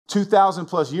2,000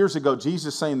 plus years ago,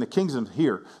 Jesus saying the kingdom's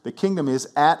here. The kingdom is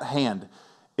at hand.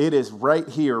 It is right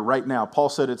here, right now. Paul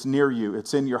said it's near you.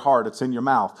 It's in your heart. It's in your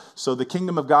mouth. So the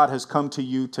kingdom of God has come to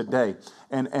you today.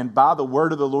 And by the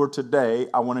word of the Lord today,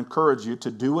 I want to encourage you to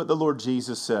do what the Lord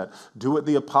Jesus said. Do what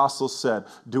the apostles said.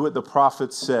 Do what the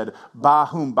prophets said. By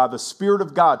whom? By the Spirit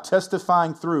of God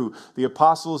testifying through the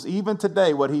apostles. Even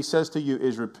today, what he says to you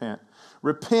is repent.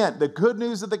 Repent. The good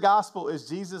news of the gospel is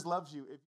Jesus loves you.